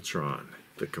Voltron.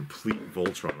 The complete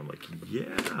Voltron. I'm like,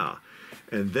 yeah.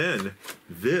 And then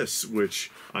this,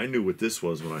 which I knew what this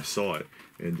was when I saw it,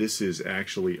 and this is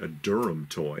actually a Durham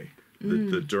toy.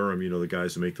 The Durham, the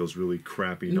guys who make those really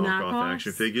crappy knockoff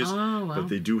action figures. Oh, wow. But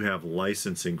they do have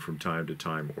licensing from time to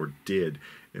time, or did.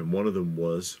 And one of them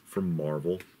was from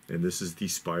Marvel. And this is the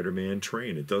Spider-Man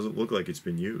train. It doesn't look like it's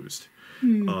been used.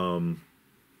 And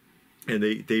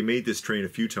they made this train a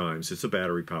few times. It's a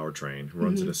battery-powered train.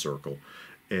 Runs in a circle.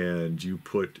 And you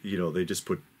put, they just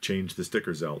change the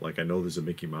stickers out. Like, I know there's a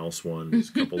Mickey Mouse one. There's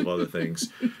a couple of other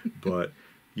things. But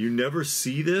you never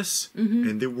see this,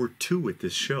 and there were 2 at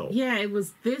this show. Yeah, it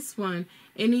was this one.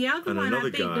 And the other one, I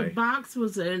think guy. the box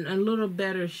was in a little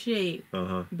better shape.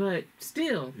 But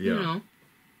still,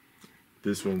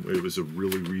 This one, it was a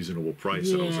really reasonable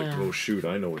price. And I was like, oh, shoot,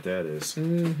 I know what that is.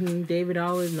 David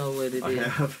always knows what it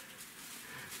is.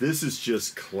 This is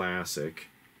just classic.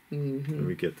 Let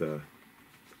me get the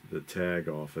tag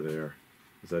off of there,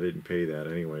 because I didn't pay that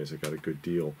anyways. I got a good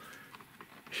deal.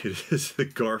 It is the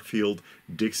Garfield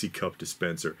Dixie Cup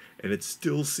dispenser, and it's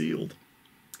still sealed.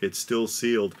 It's still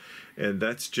sealed, and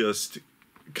that's just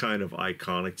kind of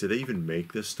iconic. Do they even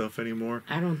make this stuff anymore?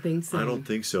 I don't think so. I don't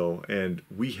think so. And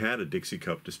we had a Dixie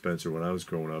Cup dispenser when I was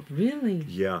growing up. Really?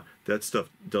 Yeah, that stuff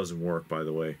doesn't work, by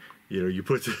the way. You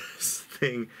put this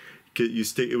thing.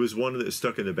 It was one that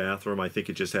stuck in the bathroom. I think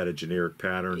it just had a generic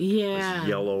pattern. Yeah, it was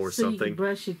yellow or so something. You can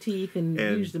brush your teeth and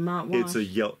use the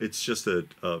mouthwash. It's just a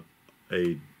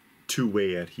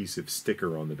 2-way adhesive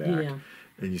sticker on the back,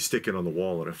 and you stick it on the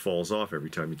wall, and it falls off every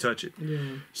time you touch it. Yeah.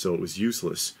 So it was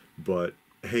useless. But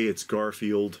hey, it's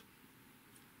Garfield.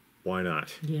 Why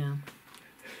not? Yeah.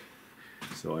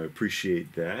 So I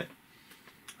appreciate that.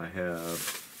 I have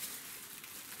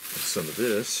some of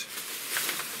this.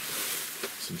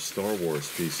 Some Star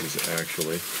Wars pieces,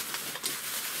 actually.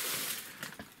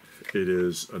 It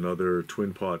is another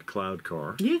twin pod cloud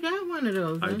car. You got one of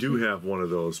those. I do have one of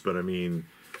those, but I mean,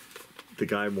 the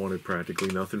guy wanted practically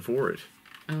nothing for it.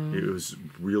 It was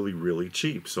really, really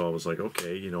cheap. So I was like,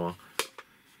 okay,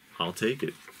 I'll take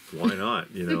it. Why not?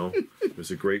 It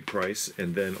was a great price.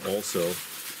 And then also,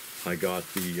 I got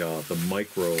the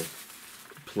micro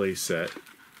play set.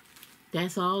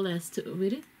 That's all that's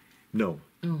with it? No.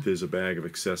 There's a bag of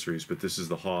accessories, but this is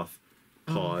the Hoth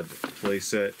pod play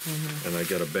set, and I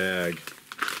got a bag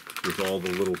with all the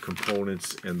little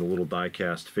components, and the little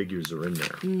die-cast figures are in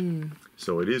there.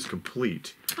 So it is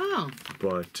complete.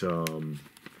 But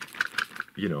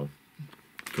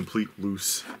complete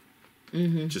loose.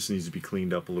 Just needs to be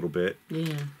cleaned up a little bit.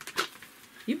 Yeah.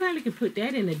 You probably could put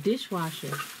that in a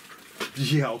dishwasher.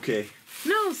 Yeah, okay.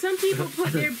 No, some people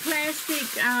put their plastic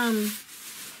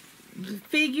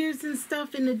figures and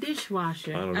stuff in the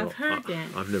dishwasher. I don't know. I've heard that.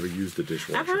 I've never used the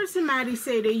dishwasher. I've heard somebody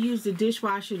say they use the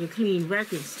dishwasher to clean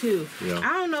records too. Yeah.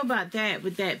 I don't know about that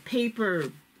with that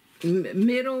paper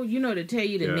middle, to tell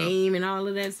you the name and all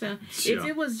of that stuff. Yeah. If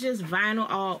it was just vinyl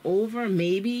all over,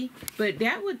 maybe, but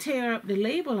that would tear up the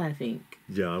label, I think.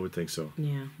 Yeah, I would think so.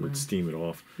 Yeah. Would steam it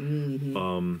off.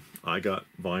 I got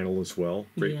vinyl as well.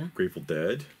 Grateful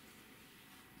Dead.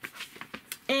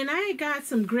 And I got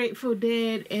some Grateful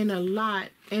Dead and a lot,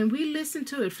 and we listened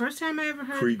to it. First time I ever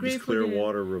heard Creedence Grateful Dead.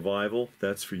 Clearwater Revival.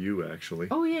 That's for you, actually.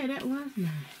 Oh, yeah, that was nice.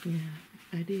 Yeah,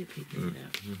 I did pick it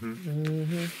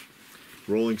up.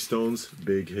 Rolling Stones,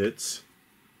 Big Hits.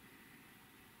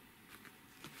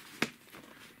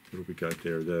 What do we got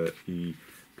there? The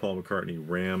Paul McCartney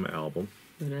Ram album.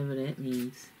 Whatever that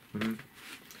means.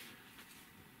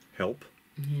 Help.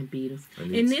 Yeah, Beatles.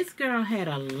 And this girl had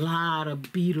a lot of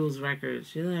Beatles records.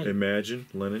 She like Imagine,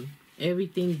 Lennon.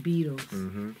 Everything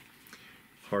Beatles.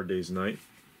 Hard Day's Night.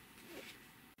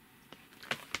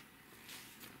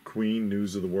 Queen,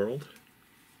 News of the World.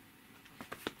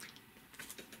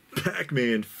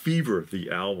 Pac-Man Fever,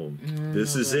 the album.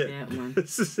 This is it.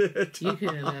 This is it. You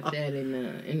could have left that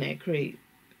in that crate.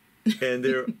 And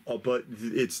but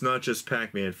it's not just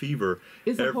Pac-Man Fever.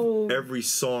 It's every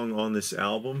song on this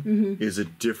album is a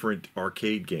different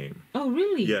arcade game. Oh,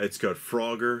 really? Yeah, it's got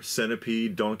Frogger,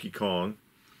 Centipede, Donkey Kong,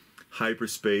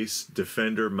 Hyperspace,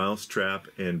 Defender, Mousetrap,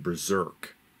 and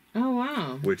Berserk. Oh,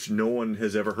 wow. Which no one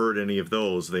has ever heard any of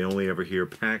those. They only ever hear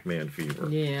Pac-Man Fever.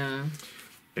 Yeah.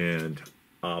 And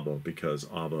ABBA, because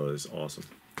ABBA is awesome.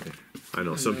 I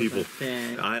know some people.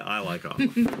 I like aqua.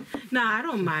 No, I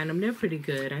don't mind them. They're pretty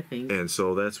good, I think. And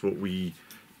so that's what we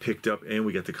picked up, and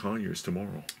we got the Conyers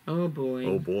tomorrow. Oh boy.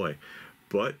 Oh boy.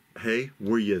 But hey,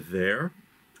 were you there?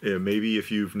 Maybe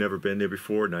if you've never been there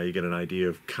before, now you get an idea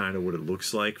of kind of what it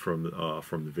looks like from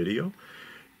the video.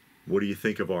 What do you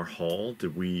think of our haul?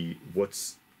 What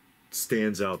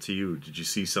stands out to you? Did you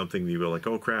see something that you were like,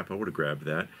 oh crap, I would have grabbed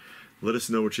that? Let us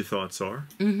know what your thoughts are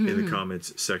in the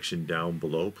comments section down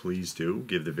below. Please do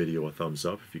give the video a thumbs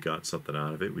up if you got something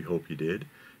out of it. We hope you did.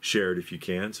 Share it if you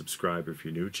can. Subscribe if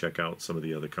you're new. Check out some of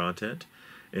the other content.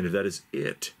 And if that is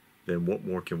it, then what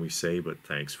more can we say but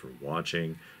thanks for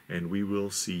watching, and we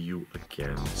will see you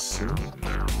again soon.